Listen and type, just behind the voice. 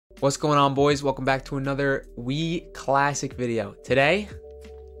What's going on, boys? Welcome back to another Wii Classic video. Today,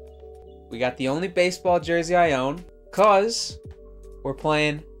 we got the only baseball jersey I own, cause we're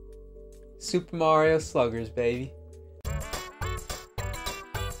playing Super Mario Sluggers, baby.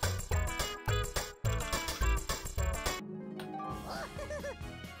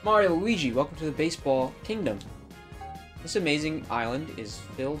 Mario Luigi, welcome to the baseball kingdom. This amazing island is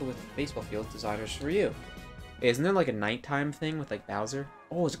filled with baseball fields designed for you. Hey, isn't there like a nighttime thing with like Bowser?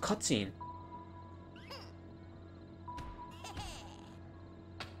 Oh, it's a cutscene.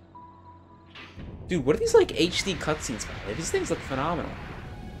 Dude, what are these like HD cutscenes? These things look phenomenal.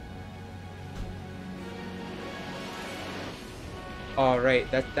 Oh, right.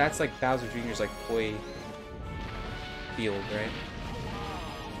 That's like Bowser Jr.'s like toy field, right?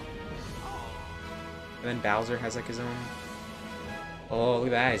 And then Bowser has like his own. Oh, look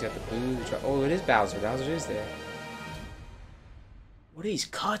at that. He's got the blue. Oh, it is Bowser. Bowser is there. What are these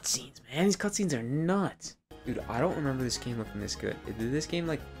cutscenes, man? These cutscenes are nuts. Dude, I don't remember this game looking this good. Did this game,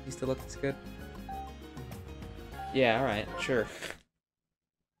 like, used to look this good? Yeah, alright. Sure.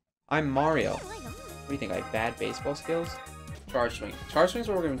 I'm Mario. What do you think? I have bad baseball skills? Charge swing. Charge swing is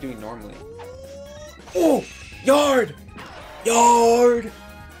what we're going to be doing normally. Oh! Yard! Yard!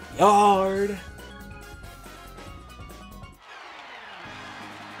 Yard!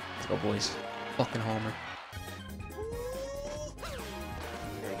 Let's go, boys. Fucking homer.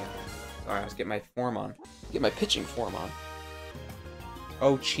 Alright, let's get my form on. Get my pitching form on.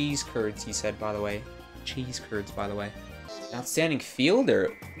 Oh, cheese curds, he said, by the way. Cheese curds, by the way. Outstanding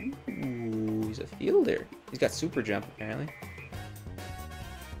fielder. Ooh, he's a fielder. He's got super jump, apparently.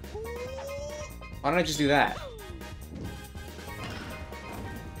 Why don't I just do that?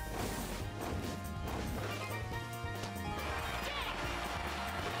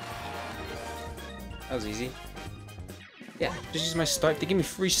 That was easy. Yeah, just use my star. They give me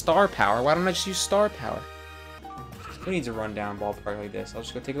free star power. Why don't I just use star power? Who needs a rundown ballpark like this? I'll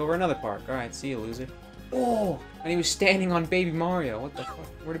just go take over another park. Alright, see you, loser. Oh! And he was standing on Baby Mario. What the fuck?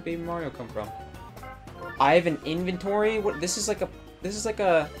 Where did Baby Mario come from? I have an inventory? What? This is like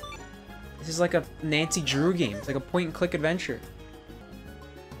a Nancy Drew game. It's like a point-and-click adventure.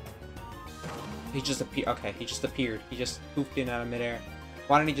 He just appeared. Okay, he just appeared. He just poofed in out of midair.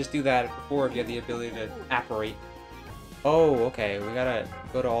 Why didn't he just do that before if you had the ability to apparate? Oh, okay. We gotta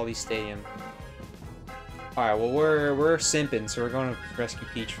go to all these stadiums. Alright, well, we're simping, so we're going to rescue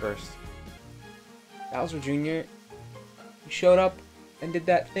Peach first. Bowser Jr., you showed up and did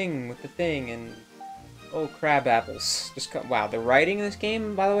that thing with the thing, and... Oh, crab apples. Just wow, the writing in this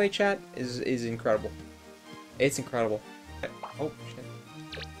game, by the way, chat, is incredible. It's incredible. Oh, shit.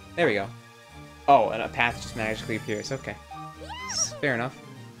 There we go. Oh, and a path just magically appears. Okay. Fair enough.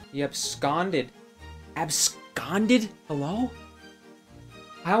 You absconded. Absconded? Hello?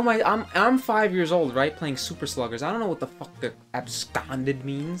 How am I? I'm 5 years old, right? Playing Super Sluggers. I don't know what the fuck the absconded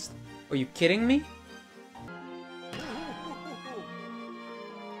means. Are you kidding me?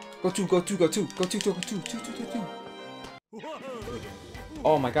 Go two.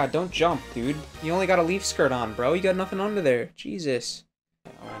 Oh my god, don't jump, dude. You only got a leaf skirt on, bro. You got nothing under there. Jesus.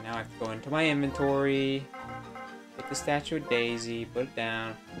 Alright, now I have to go into my inventory. Take the statue of Daisy, put it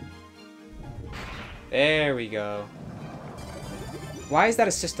down. There we go. Why is that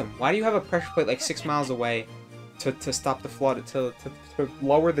a system? Why do you have a pressure plate like 6 miles away to stop the flood, to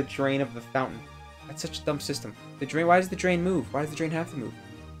lower the drain of the fountain? That's such a dumb system. The drain. Why does the drain move? Why does the drain have to move?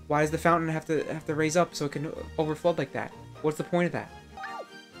 Why does the fountain have to raise up so it can overflood like that? What's the point of that?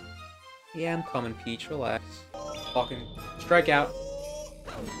 Yeah, I'm coming, Peach. Relax. Fucking strike out.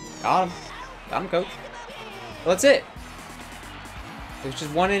 Got him. Got him, coach. Well, that's it. There's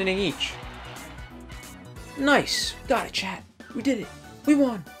just one inning each. Nice. Got it, chat. We did it. We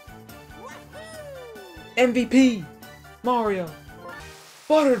won. MVP. Mario.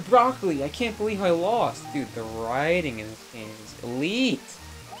 Buttered broccoli. I can't believe I lost. Dude, the writing in this game is elite.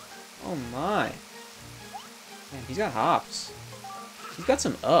 Oh my. Man, he's got hops. He's got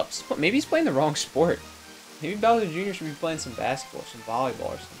some ups. Maybe he's playing the wrong sport. Maybe Bowser Jr. should be playing some basketball, some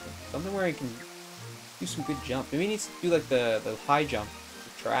volleyball or something. Something where he can do some good jump. Maybe he needs to do like the high jump,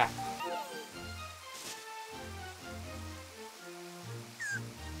 the track.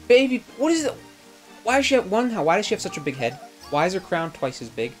 Baby, what is it? Why does she have why does she have such a big head? Why is her crown twice as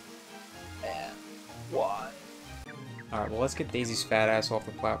big? Man, why? Alright, well, let's get Daisy's fat ass off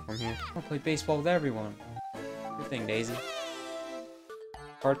the platform here. I want to play baseball with everyone. Good thing, Daisy.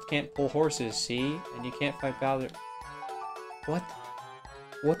 Hearts can't pull horses, see? And you can't fight Bowser. What?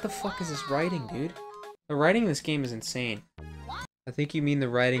 What the fuck is this writing, dude? The writing in this game is insane. I think you mean the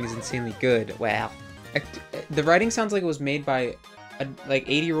writing is insanely good. Wow. The writing sounds like it was made by like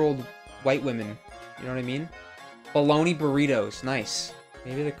 80-year-old white women. You know what I mean? Bologna burritos. Nice.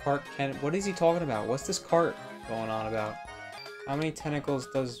 Maybe the cart can... What is he talking about? What's this cart going on about? How many tentacles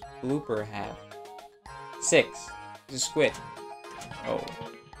does Blooper have? 6. He's a squid. Oh.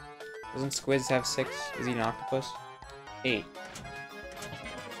 Doesn't squids have 6? Is he an octopus? 8.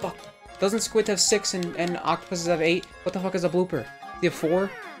 Fuck. Doesn't squid have 6 and octopuses have 8? What the fuck is a Blooper? Does he have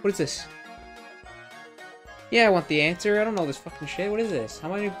 4? What is this? Yeah, I want the answer. I don't know this fucking shit. What is this?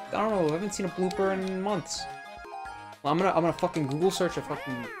 How many? I don't know. I haven't seen a Blooper in months. Well, I'm gonna fucking Google search a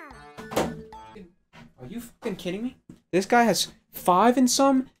fucking... Are you fucking kidding me? This guy has 5 in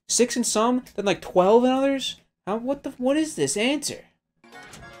some, 6 in some, then like 12 in others? What is this answer?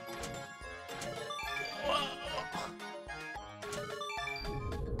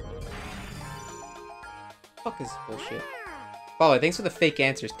 Fuck is this bullshit? By the way, thanks for the fake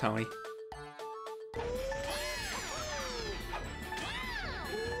answers, Tony.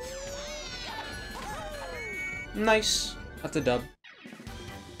 Nice. That's a dub.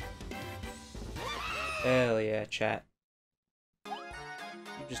 Hell yeah, chat.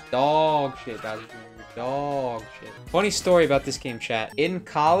 You're just dog shit, Bowser Jr. Dog shit. Funny story about this game, chat. In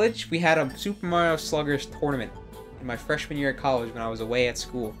college, we had a Super Mario Sluggers tournament in my freshman year at college when I was away at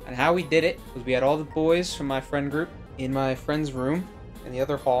school. And how we did it was we had all the boys from my friend group in my friend's room in the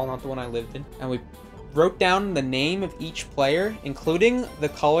other hall, not the one I lived in. And we wrote down the name of each player, including the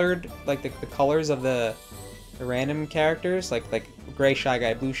colored, like the colors of the random characters, like gray Shy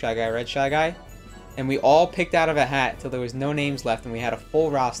Guy, blue Shy Guy, red Shy Guy. And we all picked out of a hat till there was no names left and we had a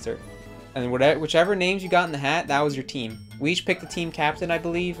full roster. And whichever names you got in the hat, that was your team. We each picked a team captain, I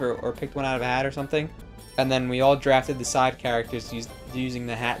believe, or picked one out of a hat or something. And then we all drafted the side characters using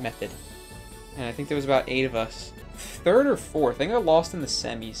the hat method. And I think there was about 8 of us. 3rd or 4th. I think I lost in the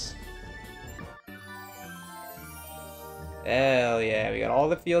semis. Hell yeah, we got all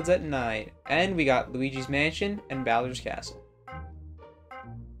the fields at night. And we got Luigi's Mansion and Bowser's Castle.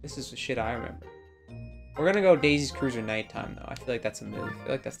 This is the shit I remember. We're gonna go Daisy's Cruiser nighttime though. I feel like that's a move. I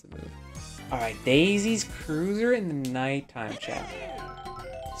feel like that's the move. Alright, Daisy's Cruiser in the nighttime, chat.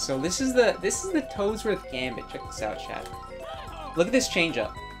 So this is the Toadsworth Gambit. Check this out, chat. Look at this change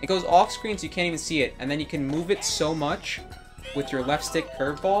up. It goes off screen so you can't even see it, and then you can move it so much with your left stick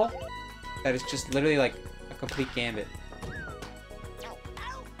curveball that it's just literally like a complete gambit.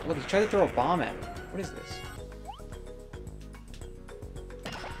 Look, he tried to throw a bomb at me. What is this?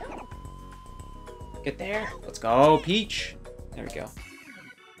 Get there. Let's go, Peach. There we go. A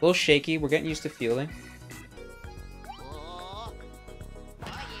little shaky. We're getting used to fielding.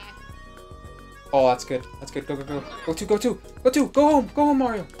 Oh, that's good. That's good. Go, go, go. Go 2, go 2. Go 2. Go home. Go home,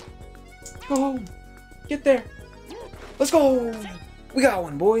 Mario. Go home. Get there. Let's go. We got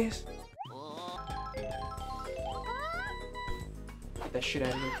one, boys. Get that shit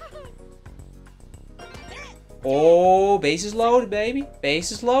out of here. Oh, base is loaded, baby.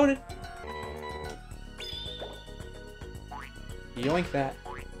 Base is loaded. Yoink that.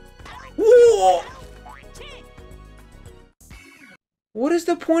 Whoa! What is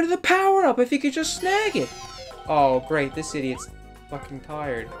the point of the power-up if he could just snag it? Oh, great. This idiot's fucking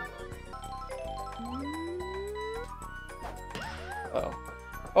tired. Uh-oh.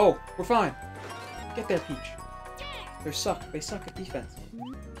 Oh, we're fine. Get there, Peach. They suck. They suck at defense.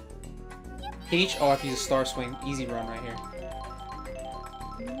 Peach? Oh, I have to use a star swing. Easy run right here.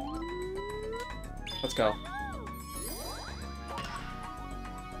 Let's go.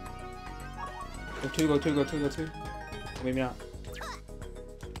 Go 2, go 2, go 2, go 2. Or maybe not.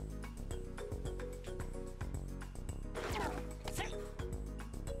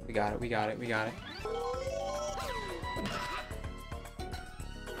 We got it, we got it, we got it.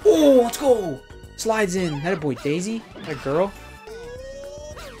 Oh, let's go! Slides in. That a boy, Daisy. That a girl.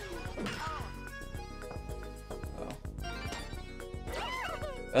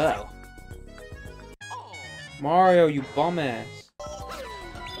 Uh-oh. Mario, you bum ass.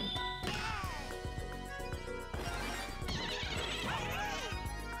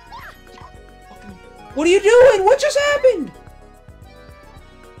 What are you doing? What just happened?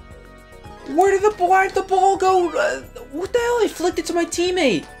 Why did the ball go? What the hell? I flicked it to my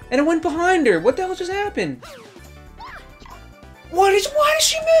teammate, and it went behind her. What the hell just happened? Why did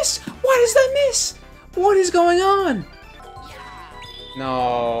she miss? Why does that miss? What is going on?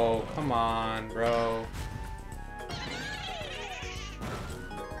 No, come on, bro.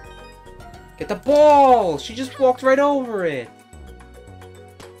 Get the ball! She just walked right over it.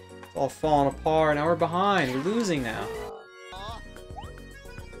 It's all falling apart. Now we're behind. We're losing now.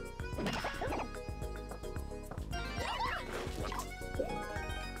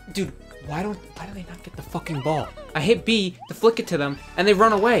 Dude, why do they not get the fucking ball? I hit B to flick it to them, and they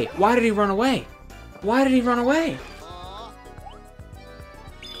run away. Why did he run away? Why did he run away?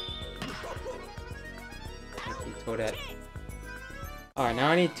 Toadette. Alright, now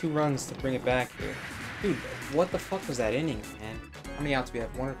I need 2 runs to bring it back here. Dude, what the fuck was that inning, man? How many outs do we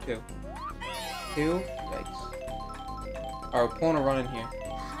have? 1 or 2? 2? Yikes. Alright, we're pulling a run in here.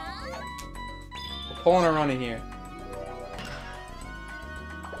 We're pulling a run in here.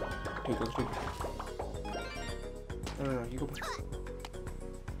 Dude, go. No, you go.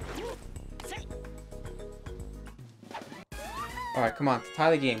 Alright, come on.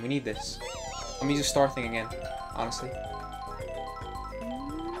 Tie the game. We need this. I'm gonna use a star thing again, honestly.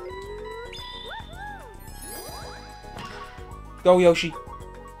 Go, Yoshi.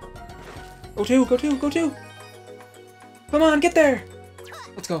 Go 2, go 2, go 2. Come on, get there.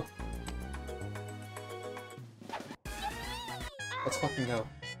 Let's go. Let's fucking go.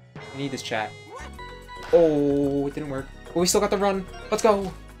 We need this, chat. Oh, it didn't work. But we still got the run. Let's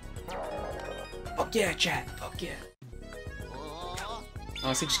go. Fuck yeah, chat. Fuck yeah.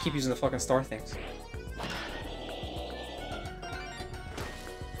 Honestly, just keep using the fucking star things.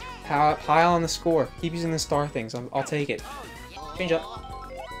 Pile on the score. Keep using the star things. I'll take it. Change up.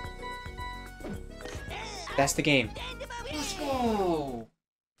 That's the game. Let's go.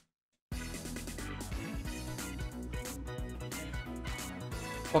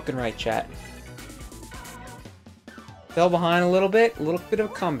 Fucking right, chat. Fell behind a little bit of a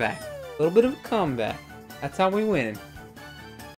comeback. A little bit of a comeback. That's how we win.